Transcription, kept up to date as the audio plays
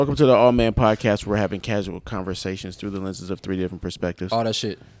Welcome to the All Man Podcast. Where we're having casual conversations through the lenses of three different perspectives. All that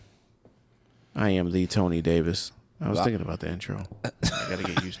shit. I am the Tony Davis. I was thinking about the intro. I got to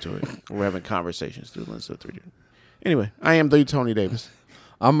get used to it. We're having conversations through the lenses of three different. Anyway, I am the Tony Davis.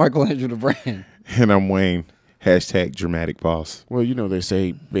 I'm Michael Andrew the Brand. And I'm Wayne. # dramatic boss. Well, you know they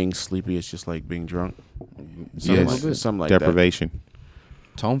say being sleepy is just like being drunk. Something like deprivation.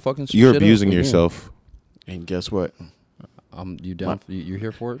 Tone fucking. You're abusing yourself. That. And guess what? You down? You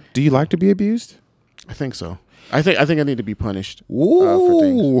here for it? Do you like to be abused? I think so. I think I need to be punished. Ooh, for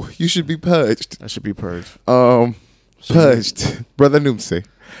things. You should be purged. I should be purged. Purged, brother Noomsy.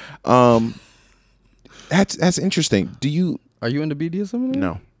 That's interesting. Are you into BDSM?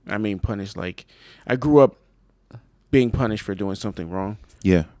 No, I mean punished. Like I grew up being punished for doing something wrong.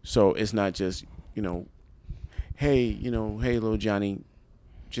 Yeah. So it's not just hey little Johnny,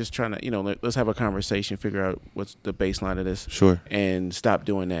 just trying to let's have a conversation, figure out what's the baseline of this. Sure. And stop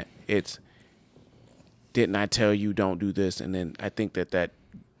doing that. It's didn't I tell you don't do this? And then I think that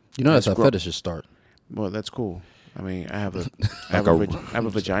that's how fetishes start. Well, that's cool. I mean, I have a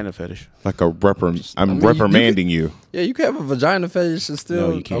vagina fetish. Like a reprimanding you. Yeah, you can have a vagina fetish and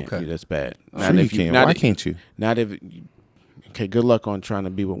still. No, you can't. Okay. That's bad. Sure you can. Why can't you? Not if. Okay, good luck on trying to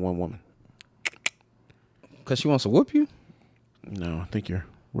be with one woman. Because she wants to whoop you? No, I think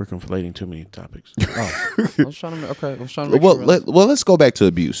we're conflating too many topics. I was trying to make Well, let's go back to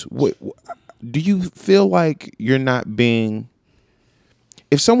abuse. Do you feel like you're not being...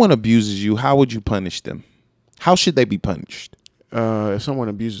 If someone abuses you, how would you punish them? How should they be punished? If someone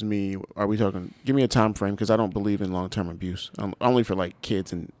abuses me, are we talking... Give me a time frame, because I don't believe in long-term abuse. Only for, like,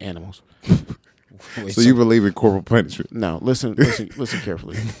 kids and animals. So you believe in corporal punishment? No, listen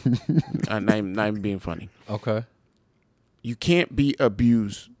carefully. I'm not even being funny. Okay. You can't be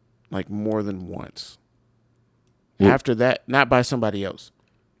abused, like, more than once. After that, not by somebody else.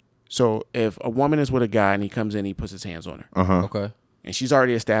 So if a woman is with a guy and he comes in, he puts his hands on her. Uh-huh. Okay. And she's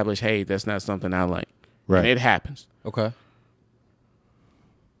already established, hey, that's not something I like. Right. And it happens. Okay.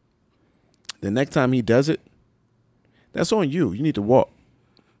 The next time he does it, that's on you. You need to walk.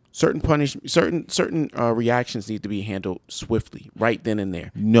 Certain reactions need to be handled swiftly, right then and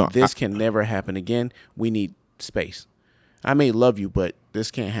there. No, this can never happen again. We need space. I may love you, but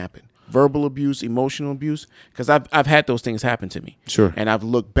this can't happen. Verbal abuse, emotional abuse, because I've had those things happen to me. Sure. And I've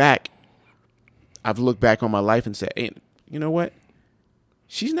looked back on my life and said, hey, you know what?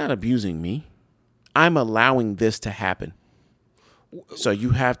 She's not abusing me. I'm allowing this to happen. So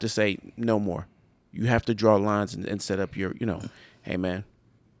you have to say no more. You have to draw lines and set up your, hey, man,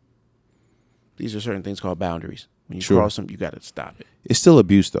 these are certain things called boundaries. When you cross them, you got to stop it. It's still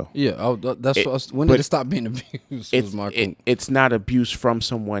abuse, though. Yeah, when did it stop being abuse? It's not abuse from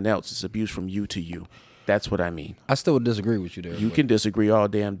someone else. It's abuse from you to you. That's what I mean. I still would disagree with you there. You can disagree all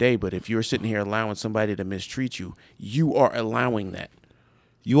damn day, but if you're sitting here allowing somebody to mistreat you, you are allowing that.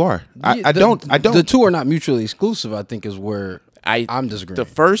 You are. Yeah, I don't. The two are not mutually exclusive, I think, is where I'm disagreeing. The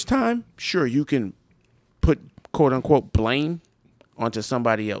first time, sure, you can put, quote unquote, blame onto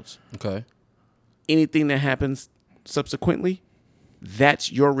somebody else. Okay. Anything that happens subsequently,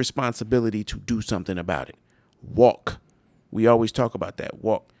 that's your responsibility to do something about it. Walk. We always talk about that.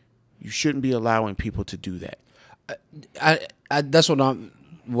 Walk. You shouldn't be allowing people to do that. That's what I'm...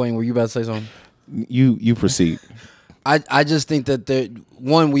 Wayne, were you about to say something? You proceed. I just think that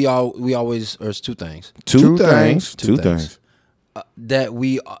we always... There's two things. Two things. That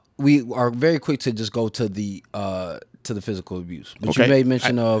we are very quick to just go to the physical abuse. But okay. You made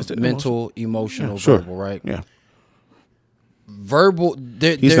mention of mental, emotional, sure. verbal, right? Yeah. Verbal...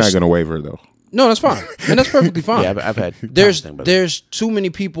 He's not going to waver, though. No, that's fine, and that's perfectly fine. Yeah, I've had. There's too many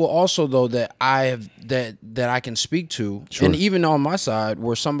people also though that I have that I can speak to, sure. And even on my side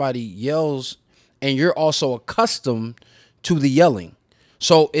where somebody yells, and you're also accustomed to the yelling,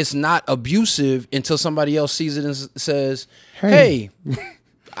 so it's not abusive until somebody else sees it and says, "Hey,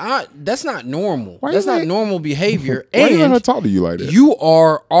 that's not normal. That's not normal behavior." Why and you let her talk to you like that? You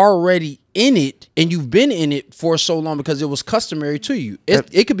are already in it, and you've been in it for so long because it was customary to you.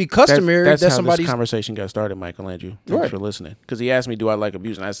 It could be customary that's that how somebody's... this conversation got started, Michael Andrew. Thanks for listening. Because he asked me, do I like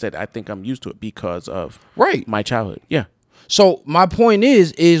abuse? And I said, I think I'm used to it because of my childhood. Yeah. So my point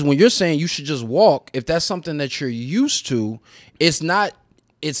is when you're saying you should just walk, if that's something that you're used to, it's not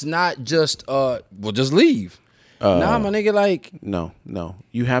just, just leave. Nah, my nigga, like... No.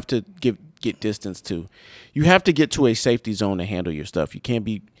 You have to get distance to... You have to get to a safety zone to handle your stuff. You can't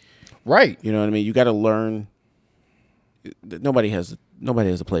be... Right. You know what I mean? You got to learn. Nobody has a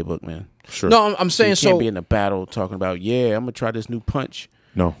playbook, man. Sure. No, I'm saying you can't be in a battle talking about, I'm going to try this new punch.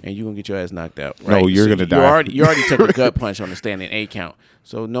 No. and you gonna get your ass knocked out. No, Right? you're gonna die. You already took a gut punch on the standing 8 count.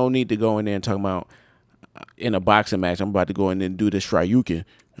 So no need to go in there and talk about in a boxing match. I'm about to go in there and do this Ryukin.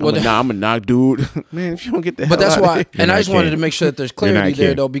 I'm gonna knock dude. Man, if you don't get the hell But that's out why, of here. and I just wanted to make sure that there's clarity not there,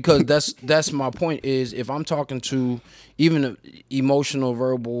 king. though, because that's my point. Is if I'm talking to even emotional,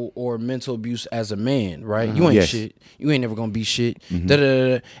 verbal, or mental abuse as a man, right? You ain't Yes. shit. You ain't never gonna be shit. Da, da,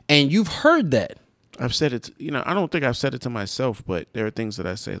 da, da. And you've heard that, I've said it. I don't think I've said it to myself, but there are things that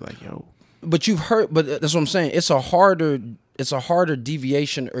I say like, yo. but you've heard. But that's what I'm saying. It's a harder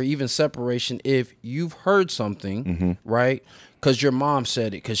deviation or even separation if you've heard something, right? Because your mom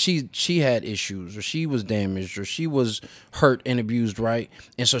said it, because she had issues, or she was damaged, or she was hurt and abused, right?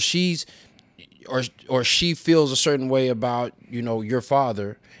 And so she's, or she feels a certain way about your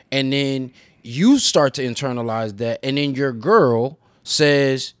father, and then you start to internalize that, and then your girl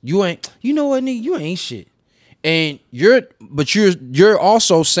says you ain't, you know what, nigga, you ain't shit. And you're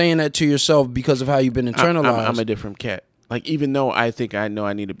also saying that to yourself because of how you've been internalized. I'm a different cat. Like, even though I think I know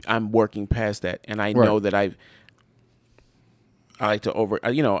I need to, I'm working past that, and I know that I like to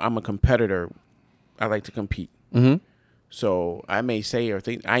I'm a competitor. I like to compete. Mm-hmm. So I may say or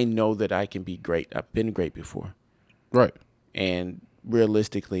think, I know that I can be great. I've been great before. Right. And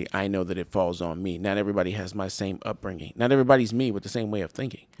realistically, I know that it falls on me. Not everybody has my same upbringing. Not everybody's me with the same way of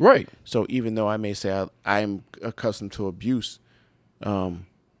thinking. Right. So even though I may say I'm accustomed to abuse, I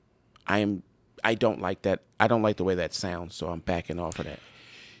don't like that. I don't like the way that sounds. So I'm backing off of that.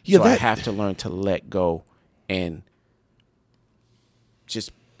 Yeah, so I have to learn to let go and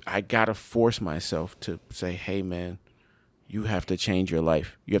I gotta force myself to say, hey man, you have to change your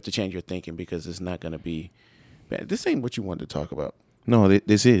life. You have to change your thinking, because it's not gonna be bad. This ain't what you wanted to talk about. No,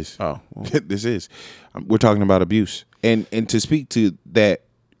 this is. Oh, well. This is. We're talking about abuse. And to speak to that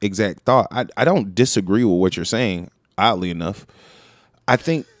exact thought, I don't disagree with what you're saying, oddly enough. I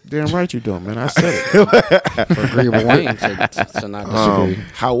think Damn right you don't, man. I said it. For Agreeable Wayne to not disagree.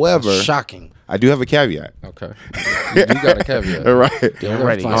 however, Shocking. I do have a caveat. Okay. You got a caveat. Right. Yeah, we're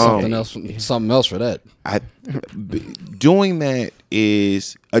Already. gonna find something else for that. Doing that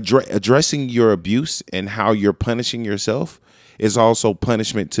is addressing your abuse and how you're punishing yourself is also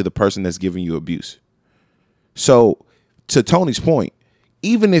punishment to the person that's giving you abuse. So, to Tony's point,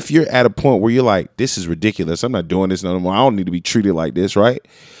 even if you're at a point where you're like, this is ridiculous, I'm not doing this no more, I don't need to be treated like this, right?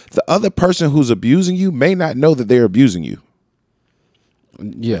 The other person who's abusing you may not know that they're abusing you.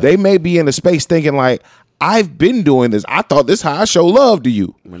 Yeah. They may be in a space thinking like, I've been doing this. I thought this is how I show love to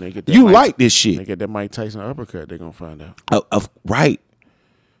you. When they get that You Mike- like this They shit. get that Mike Tyson uppercut, they're gonna find out. Right.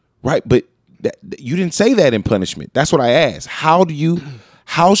 But you didn't say that in punishment. That's what I asked.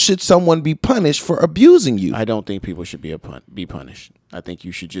 How should someone be punished for abusing you? I don't think people should be punished. I think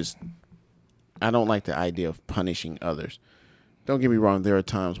you should just. I don't like the idea of punishing others. Don't get me wrong. There are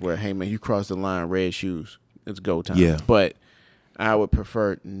times where, hey man, you crossed the line, red shoes, it's go time. Yeah. But I would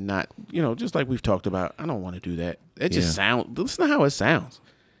prefer not. Just like we've talked about. I don't want to do that. It just sounds. That's not how it sounds.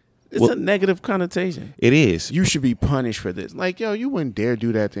 It's a negative connotation. It is. You should be punished for this. Like, yo, you wouldn't dare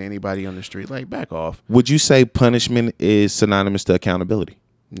do that to anybody on the street. Like, back off. Would you say punishment is synonymous to accountability?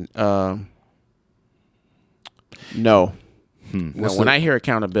 No. No, when I hear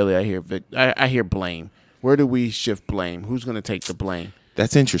accountability, I hear blame. Where do we shift blame? Who's going to take the blame?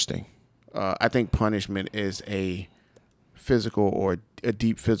 That's interesting. I think punishment is a physical or a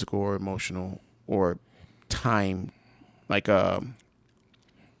deep physical or emotional or time, like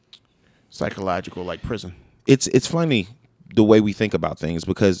psychological, like prison. It's funny the way we think about things,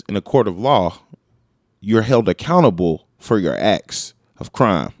 because in a court of law, you're held accountable for your acts of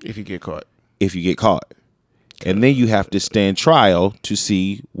crime If you get caught. if you get caught. And then you have to stand trial to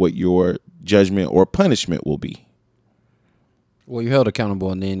see what your judgment or punishment will be. Well, you're held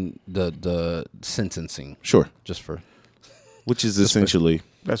accountable, and then the sentencing. Sure. Just for. Which is essentially,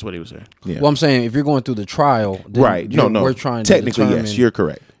 That's what he was saying. yeah. Well, I'm saying if you're going through the trial, then Right. No. we're trying to Technically, determine, yes, you're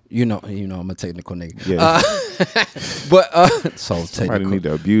correct. I'm a technical nigga. Yeah. But so Somebody technical. need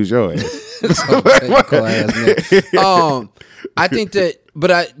to abuse your ass. So technical ass nigga. I think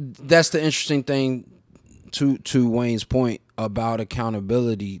that's the interesting thing to Wayne's point about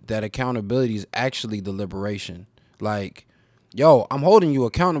accountability, that accountability is actually the liberation. Like, yo, I'm holding you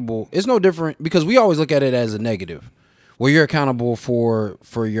accountable. It's no different, because we always look at it as a negative, where you're accountable for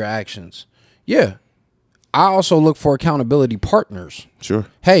your actions. Yeah. I also look for accountability partners. Sure.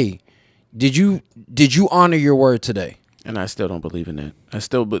 Hey, did you honor your word today? And I still don't believe in that.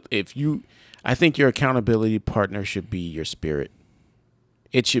 But I think your accountability partner should be your spirit.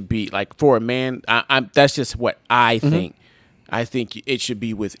 It should be like, for a man. That's just what I think. I think it should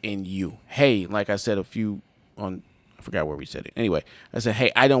be within you. Hey, like I said a I forgot where we said it. Anyway, I said,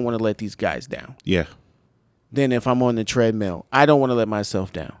 hey, I don't want to let these guys down. Yeah. Then if I'm on the treadmill, I don't want to let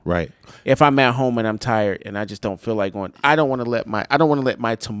myself down. Right. If I'm at home and I'm tired and I just don't feel like going, I don't want to let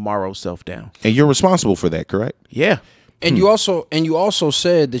my tomorrow self down. And you're responsible for that, correct? Yeah. And you also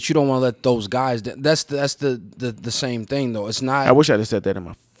said that you don't want to let those guys down. That's the same thing though. It's not. I wish I'd have said that in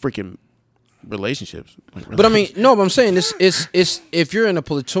my freaking relationships. But I mean, no. But I'm saying it's if you're in a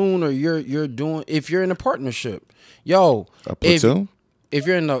platoon or if you're in a partnership, yo, A platoon? If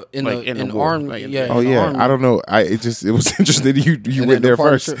you're in the war, army, like in yeah. the- Oh in the yeah, army. I don't know. It was interesting you And went then there the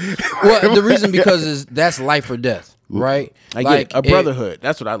first. partnership. Well, the reason because is that's life or death, right? I get it. A brotherhood.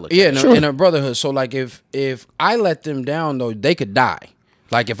 That's what I look Yeah, at. in a brotherhood. So like if I let them down though, they could die.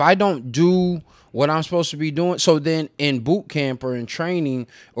 Like if I don't do what I'm supposed to be doing, so then in boot camp or in training,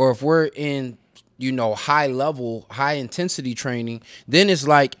 or if we're in high level, high intensity training, then it's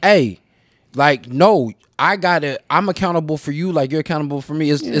like, hey, like no, I'm accountable for you, like you're accountable for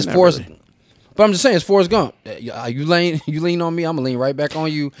me. It's not Forrest. really. But I'm just saying, it's Forrest Gump. You lean on me, I'm gonna lean right back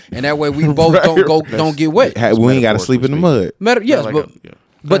on you, and that way we both don't get wet. We ain't got to sleep in the mud. Yes, like but a- yeah.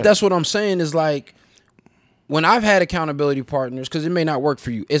 but that's what I'm saying is like when I've had accountability partners, because it may not work for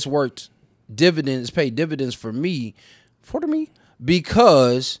you, it's worked dividends, paid dividends for me,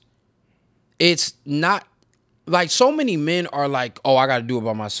 because it's not like so many men are like, oh, I got to do it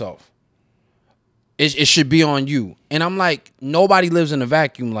by myself. It should be on you, and I'm like, nobody lives in a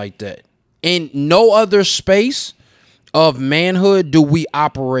vacuum like that. In no other space of manhood do we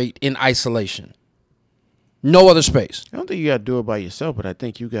operate in isolation. No other space. I don't think you got to do it by yourself, but I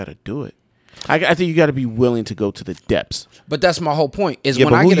think you got to do it. I think you got to be willing to go to the depths. But that's my whole point. Is Yeah,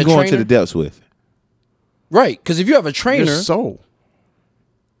 when but I who get you a going trainer, to the depths with? right? Because if you have a trainer, Your soul.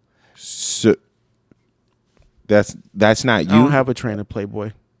 So, that's not I you. don't have a trainer,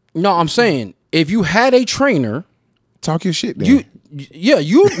 Playboy. no, I'm saying if you had a trainer, Talk your shit, then.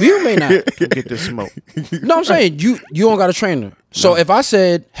 you may not. Get this smoke. No, I'm saying you don't got a trainer. So if I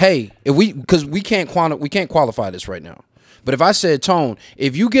said, hey, because we can't qualify this right now. But if I said, Tone,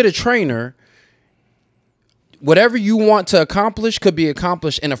 if you get a trainer, whatever you want to accomplish could be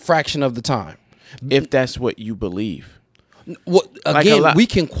accomplished in a fraction of the time. If that's what you believe. What Like a again? lot- We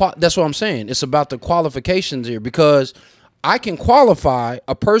can. That's what I'm saying. It's about the qualifications here because I can qualify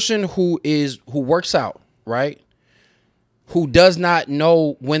a person who works out, right? Who does not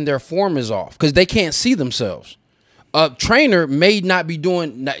know when their form is off because they can't see themselves. A trainer may not be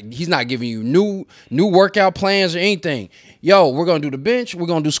doing. He's not giving you new workout plans or anything. Yo, we're gonna do the bench. We're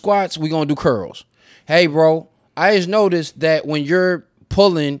gonna do squats. We're gonna do curls. Hey, bro, I just noticed that when you're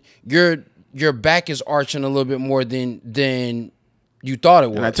pulling, your back is arching a little bit more than you thought it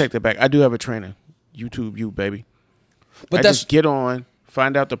was. And I take that back. I do have a trainer. YouTube you, baby. But I that's just get on,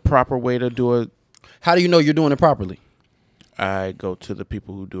 find out the proper way to do it. how do you know you're doing it properly? I go to the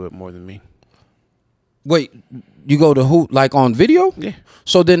people who do it more than me. Wait, you go to who? Like on video? Yeah.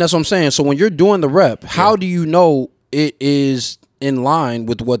 So then that's what I'm saying. So when you're doing the rep, how do you know it is in line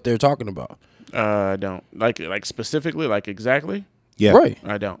with what they're talking about? I don't. Like specifically, like exactly? Yeah. Right.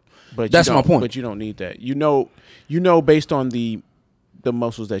 I don't. But That's you my don't- point. But you don't need that. You know based on the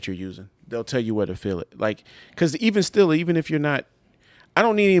muscles that you're using. They'll tell you where to feel it. Like, because even if you're not, I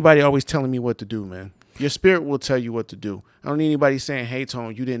don't need anybody always telling me what to do, man. Your spirit will tell you what to do. I don't need anybody saying, "Hey,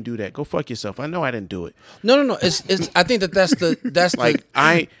 Tone, you didn't do that. Go fuck yourself." I know I didn't do it. No. It's. I think that's Like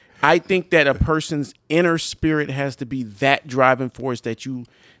the. I think that a person's inner spirit has to be that driving force that you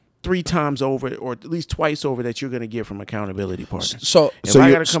 3 times over or at least twice over that you're going to get from accountability partners. So If So I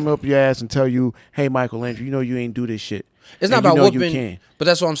you- got to come up your ass and tell you, "Hey, Michael Andrew, you know you ain't do this shit." it's not and you about know you whooping. can. But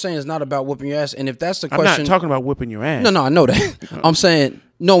that's what I'm saying. It's not about whooping your ass. And if that's the I'm question, not talking about whipping your ass. No, I know that. I'm saying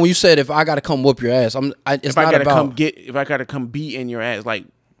no. When you said if I got to come whoop your ass, it's If I not gotta about. if I gotta come beat in your ass, like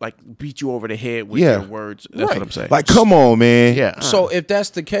beat you over the head with Yeah. your words. That's Right. what I'm saying. Like, come on, man. yeah. So if that's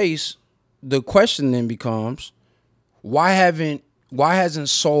the case, the question then becomes, why hasn't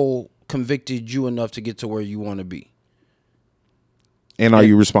soul convicted you enough to get to where you want to be? And are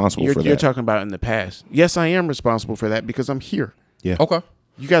you responsible you're for that? you're talking about in the past. Yes, I am responsible for that because I'm here. yeah. Okay.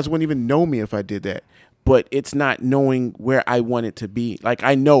 You guys wouldn't even know me if I did that. But it's not knowing where I want it to be. Like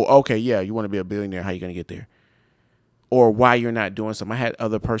I know, okay, yeah, you want to be a billionaire. How you gonna get there? Or why you're not doing something. I had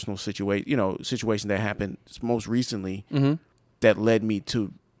other personal situations that happened most recently that led me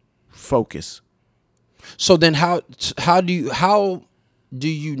to focus. So then how do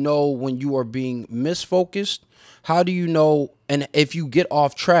you know when you are being misfocused? How do you know, and if you get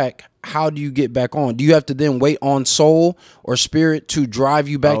off track, how do you get back on? Do you have to then wait on soul or spirit to drive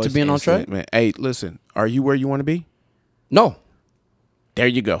you back to it's being on instant, track? man. Hey, listen, are you where you want to be? No. There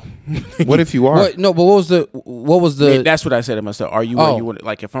you go. What if you are? What? No, but what was the? That's what I said to myself. Are you where Oh. you want?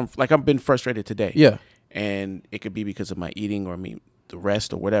 Like if I'm like I've been frustrated today. Yeah. And it could be because of my eating or me the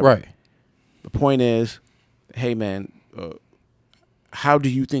rest or whatever. Right. The point is, hey man, how do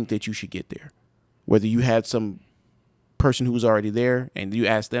you think that you should get there? Whether you had some person who was already there and you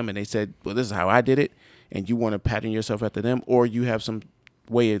asked them and they said, well, this is how I did it, and you want to pattern yourself after them, or you have some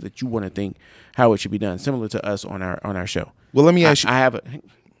way that you want to think how it should be done, similar to us on our show. Well, let me ask you. I have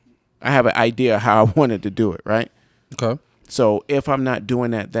an idea how I wanted to do it, right? Okay. So if I'm not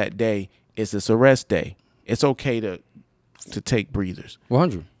doing that day, is this a rest day? It's okay to take breathers.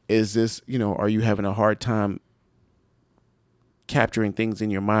 100. Is this, are you having a hard time capturing things in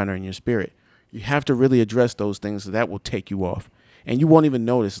your mind or in your spirit? You have to really address those things, so that will take you off. And you won't even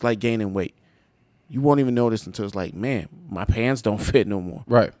notice. It's like gaining weight. You won't even notice until it's like, man, my pants don't fit no more.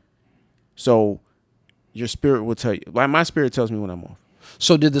 Right. So your spirit will tell you. Like my spirit tells me when I'm off.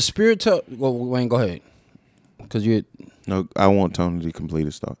 So did the spirit tell? Well, Wayne, go ahead. Because No, I want Tony to complete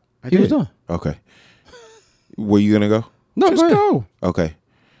his thought. he was done. Okay. Were you gonna go? No, Just go. Okay.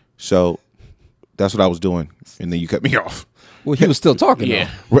 So that's what I was doing, and then you cut me off. Well, he was still talking. Yeah.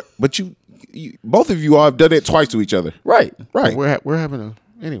 But you both of you all have done it twice to each other. Though. Right. Right. We're having a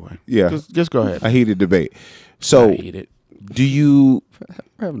anyway. Yeah. Just go ahead. A heated debate. So I hate it. do you?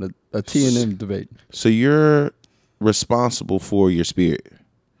 We're having a T&M debate. So you're responsible for your spirit,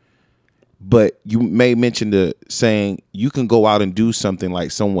 but you may mention the saying you can go out and do something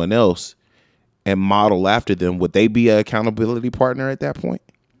like someone else and model after them. Would they be an accountability partner at that point?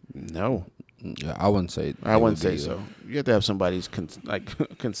 No, Yeah, I wouldn't say. I wouldn't say so. You have to have somebody's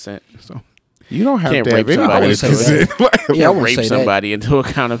consent. So You don't have Can't to have rape somebody. anybody's I wouldn't say consent. Like, Yeah, I can't wouldn't rape say that. somebody into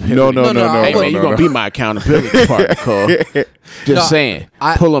accountability. No, no, No, no, no, no. Hey no, man, you're gonna be my accountability partner, Cole. Just No, saying,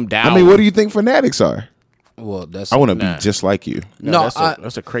 I- pull them down. I mean, what do you think fanatics are? Well, that's. I want to Nah. be just like you. No, No,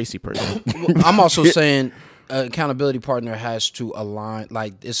 that's a crazy person. I'm also saying accountability partner has to align.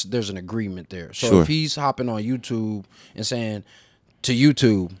 Like there's an agreement there. So Sure. if he's hopping on YouTube and saying to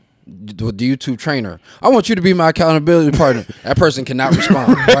YouTube, the YouTube trainer, I want you to be my accountability partner. That person cannot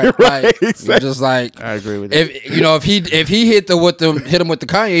respond. Right? Like, you're just like I agree with if he hit him with the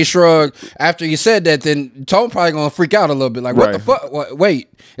Kanye shrug after he said that, then Tone probably gonna freak out a little bit. Like, what the Right. fuck? Wait,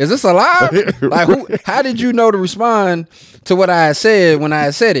 is this alive? Like, how did you know to respond to what I had said when I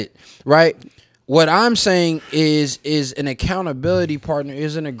had said it? Right. What I'm saying is an accountability partner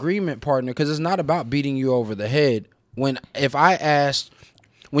is an agreement partner, because it's not about beating you over the head. When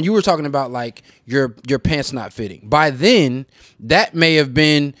you were talking about like your pants not fitting, by then that may have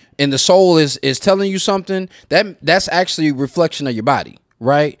been, and the soul is telling you something that's actually a reflection of your body,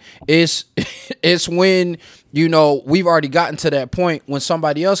 right? It's when we've already gotten to that point when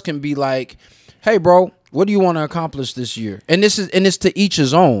somebody else can be like, hey bro, what do you want to accomplish this year? And it's to each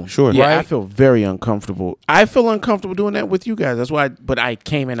his own. Sure. Yeah, right? I feel very uncomfortable. I feel uncomfortable doing that with you guys. That's why. But I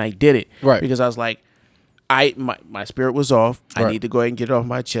came and I did it, Right. Because I was like, my spirit was off. I Right. need to go ahead and get it off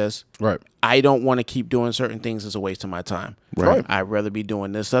my chest. Right. I don't want to keep doing certain things as a waste of my time. Right. I'd rather be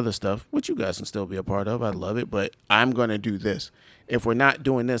doing this other stuff, which you guys can still be a part of. I love it, but I'm going to do this. If we're not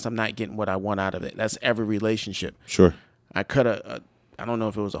doing this, I'm not getting what I want out of it. That's every relationship. Sure. I cut I don't know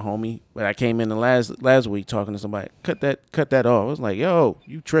if it was a homie, but I came in the last week talking to somebody. Cut that off. I was like, yo,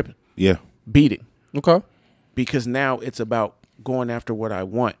 you tripping. Yeah. Beat it. Okay. Because now it's about going after what I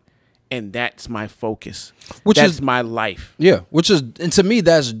want. And that's my focus. Which that's is- my life. Yeah, and to me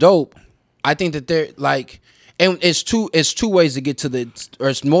that's dope. I think that they're like, and it's two ways to get to or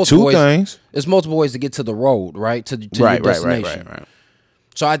it's multiple Two ways. things. It's multiple ways to get to the road, right? To your destination. Right.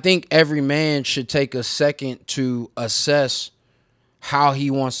 So I think every man should take a second to assess how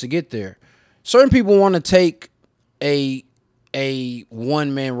he wants to get there. Certain people want to take a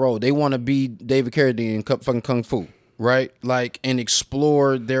one man road. They want to be David Carradine in fucking Kung Fu, right? Like, and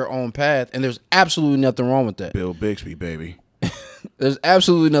explore their own path. And there's absolutely nothing wrong with that. Bill Bixby, baby. There's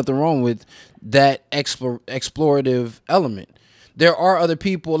absolutely nothing wrong with that explorative element. There are other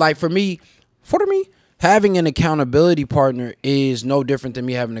people, like for me, having an accountability partner is no different than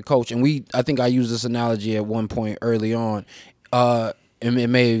me having a coach. And I think I used this analogy at one point early on. And it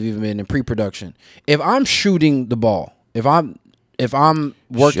may have even been in pre-production. If I'm shooting the ball, if I'm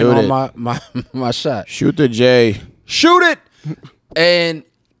working Shoot on it. my shot, Shoot the J. shoot it, and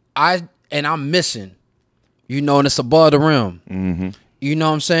I'm missing, and it's above the rim. Mm-hmm. You know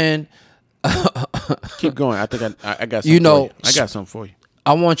what I'm saying? Keep going. I think I got something You know, for you. I got something for you.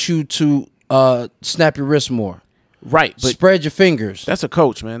 I want you to snap your wrist more. Right, but Spread your fingers. that's a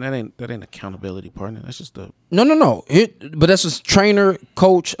coach, man. That ain't accountability partner. That's just a No. But that's a trainer,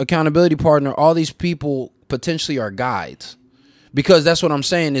 coach, accountability partner. All these people potentially are guides. Because that's what I'm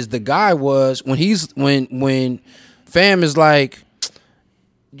saying is the guy was when fam is like,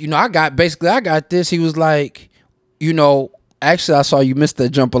 I got this. He was like, actually I saw you missed that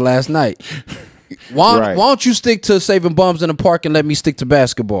jumper last night. Why don't you stick to saving bums in the park and let me stick to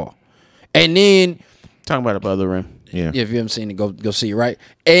basketball? And then Talking about a brother rim. Yeah. if you haven't seen it, go see it, right?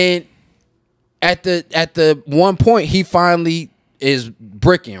 And at the one point he finally is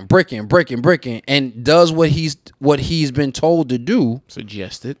bricking and does what he's been told to do.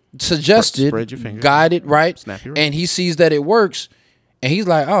 Suggested, Spread your fingers. guided, right? Snap your wrist. And he sees that it works, and he's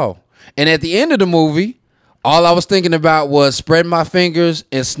like, oh. And at the end of the movie, all I was thinking about was spreading my fingers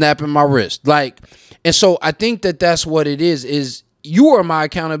and snapping my wrist. And so I think that's what it is you are my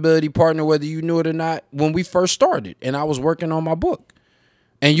accountability partner, whether you knew it or not, when we first started, and I was working on my book.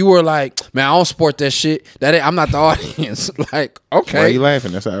 And you were like, man, I don't support that shit. I'm not the audience. Like, okay. Why are you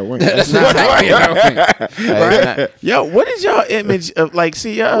laughing? That's how it went. That's not how it went. Yo, what is y'all image of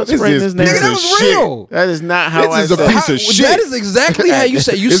see y'all What is spreading this this piece narrative? of That was shit? real. That is not how I This is a said. piece of shit. That is exactly how you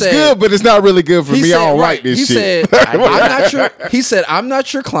said. It's good, but it's not really good for me. I don't like this he shit. said, I'm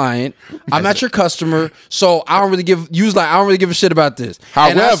not your client. I'm not your customer. So I don't really give a shit about this.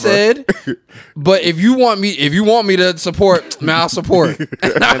 And I However- said, but if you want me to support, man, I'll support.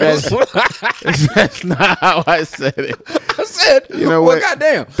 And That's not how I said it. I said, You know what?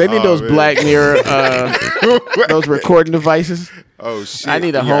 Goddamn. They need those man. Black Mirror, those recording devices. Oh shit! I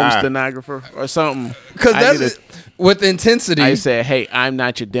need a home Yeah. stenographer or something. Because I need that's with intensity. I said, hey, I'm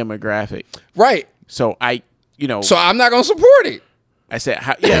not your demographic. Right. So So I'm not gonna support it. I said,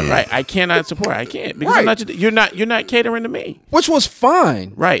 yeah, right. I cannot support. I can't because I'm Right. not you're not catering to me. Which was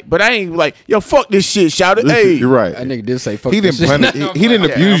fine. Right. But I ain't like, yo, fuck this shit, shout it. Hey. You're right. That nigga did say fuck He this didn't shit. punish. He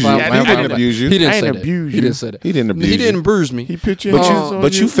didn't abuse you. I'm He fine. didn't abuse you. He didn't I say ain't that. abuse He you. didn't say that. He didn't abuse He you. didn't bruise me. He put your hands on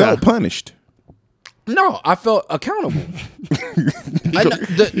But you felt nah. punished. No, I felt accountable.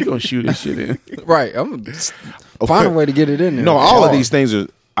 You gonna shoot this shit in. Right. I'm gonna find a way to get it in there. No, all of these things are.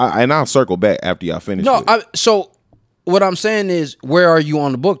 And I'll circle back after y'all finish. No, with it. so what I'm saying is, where are you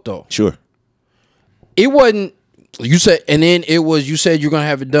on the book though? Sure. It wasn't. You said, and then it was. You said you're gonna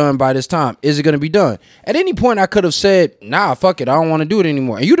have it done by this time. Is it gonna be done? At any point, I could have said, "Nah, fuck it, I don't want to do it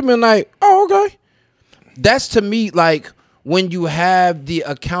anymore." And you'd have been like, "Oh, okay." That's to me like when you have the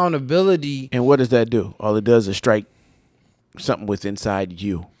accountability. And what does that do? All it does is strike something with inside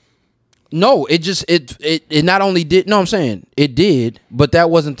you. No, it just it not only did. No, I'm saying it did, but that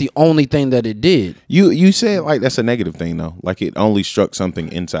wasn't the only thing that it did. You said like that's a negative thing though. Like it only struck something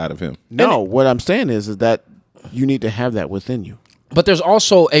inside of him. No, what I'm saying is that you need to have that within you. But there's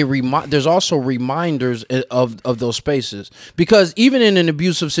also there's also reminders of those spaces, because even in an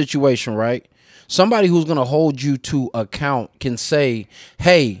abusive situation, right? Somebody who's gonna hold you to account can say,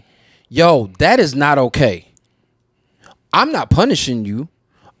 "Hey, yo, that is not okay. I'm not punishing you.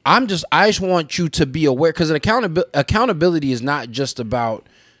 I just want you to be aware," because accountability is not just about.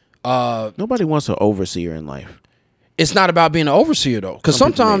 Nobody wants an overseer in life. It's not about being an overseer though, because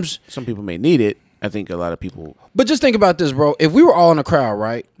sometimes. Some people may need it. I think a lot of people. But just think about this, bro. If we were all in a crowd,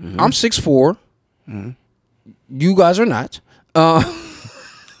 right? I'm 6'4". You guys are not. All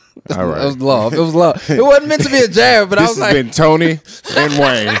It right. was love. It was love. It wasn't meant to be a jab, but I This was has like, been Tony and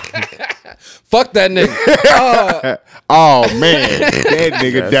Wayne. fuck that nigga. Oh man, that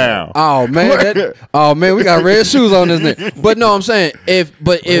nigga down. Oh man, we got red shoes on this nigga. But no, I'm saying Red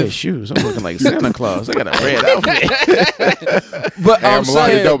if shoes. I'm looking like Santa Claus. I got a red outfit. but Hey, I'm I'm a lot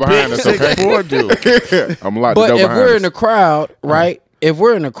of saying, dope behind us, okay? 6'4" dude. I'm a lot but of dope if behind we're us. in a crowd, right? If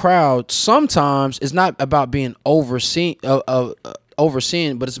we're in a crowd, sometimes it's not about being overseen,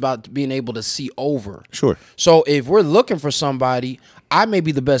 but it's about being able to see over. Sure. So if we're looking for somebody, I may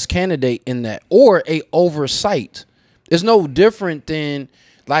be the best candidate in that, or a oversight. It's no different than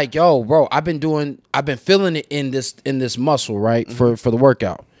like, yo, bro, I've been feeling it in this muscle, right? For the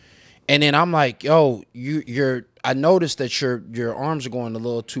workout. And then I'm like, yo, I noticed that your arms are going a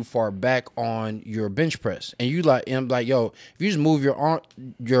little too far back on your bench press. And I'm like, yo, if you just move your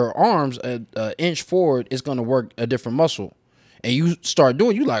arms an inch forward, it's gonna work a different muscle. And you start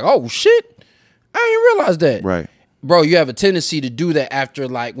doing, you like, oh shit, I didn't realize that. Right. Bro, you have a tendency to do that after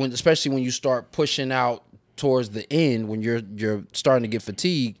especially when you start pushing out towards the end, when you're starting to get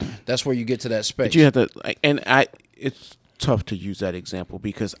fatigued. That's where you get to that space. But you have to it's tough to use that example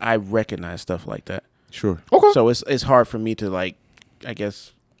because I recognize stuff like that. Sure. Okay. So it's hard for me to I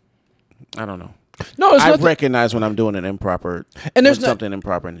guess I don't know. No, it's I nothing, recognize when I'm doing an improper And there's something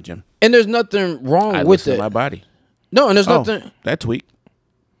improper in the gym. and there's nothing wrong I with listen it. to my body. No, and there's Oh, nothing. that tweak.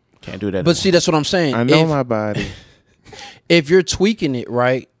 Can't do that. But see, that's what I'm saying. I know my body. If you're tweaking it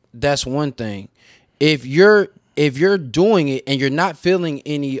right, that's one thing. If you're if you're doing it and you're not feeling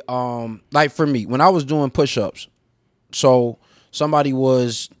any like for me, when I was doing push-ups, so somebody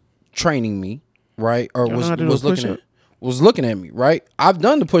was training me, right? Or Y'all know was how to do a looking at me, right? I've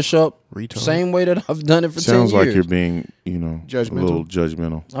done the push-up Retard. same way that I've done it for 10 Sounds years. like you're being, a Judgmental. little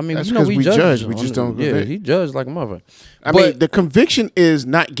judgmental. I mean, That's you know, 'cause we we judge. judge, we just don't Yeah, convict. he judged like a mother. I mean, the conviction is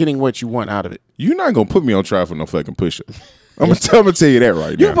not getting what you want out of it. You're not gonna put me on trial for no fucking push-up. I'm gonna tell you that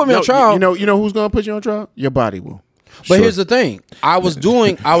right You now. put me on trial. You know who's gonna put you on trial? Your body will. But Sure. here's the thing: I was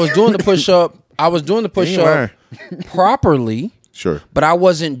doing the push up. I was doing the push up properly, Sure. but I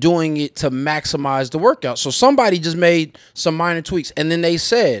wasn't doing it to maximize the workout. So somebody just made some minor tweaks, and then they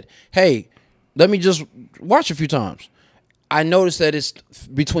said, "Hey, let me just watch a few times." I noticed that it's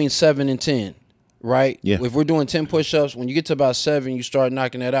between 7 and 10, right? Yeah. If we're doing 10 push-ups, when you get to about 7, you start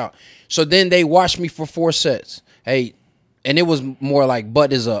knocking that out. So then they watched me for 4 sets. Hey. And it was more like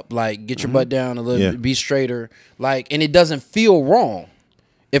butt is up, like get your butt down a little Yeah. bit, be straighter, like, and it doesn't feel wrong.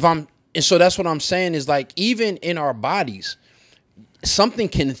 And so that's what I'm saying is like, even in our bodies, something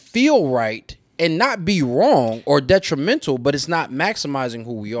can feel right and not be wrong or detrimental, but it's not maximizing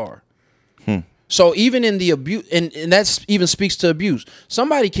who we are. So even in the abuse, and that even speaks to abuse.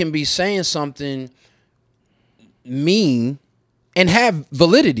 Somebody can be saying something mean and have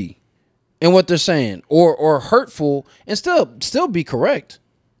validity in what they're saying, or hurtful, and still be correct,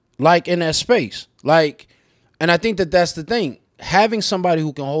 like in that space, like, and I think that's the thing, having somebody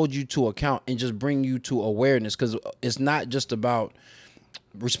who can hold you to account and just bring you to awareness, because it's not just about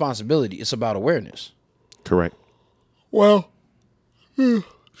responsibility, it's about awareness. Correct. Well,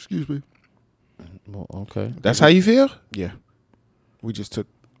 excuse me. Well, okay. That's how you feel? Yeah, we just took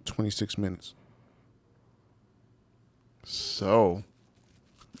 26 minutes. So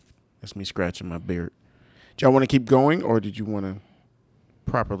that's me scratching my beard. Do y'all want to keep going, or did you want to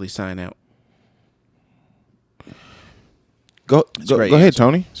properly sign out? Go great ahead, answer.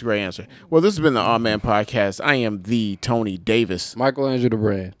 Tony. It's a great answer. Well, this has been the All Man Podcast. I am the Tony Davis. Michelangelo the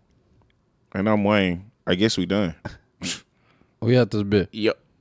brand. And I'm Wayne. I guess we done. We had this bit. Yo,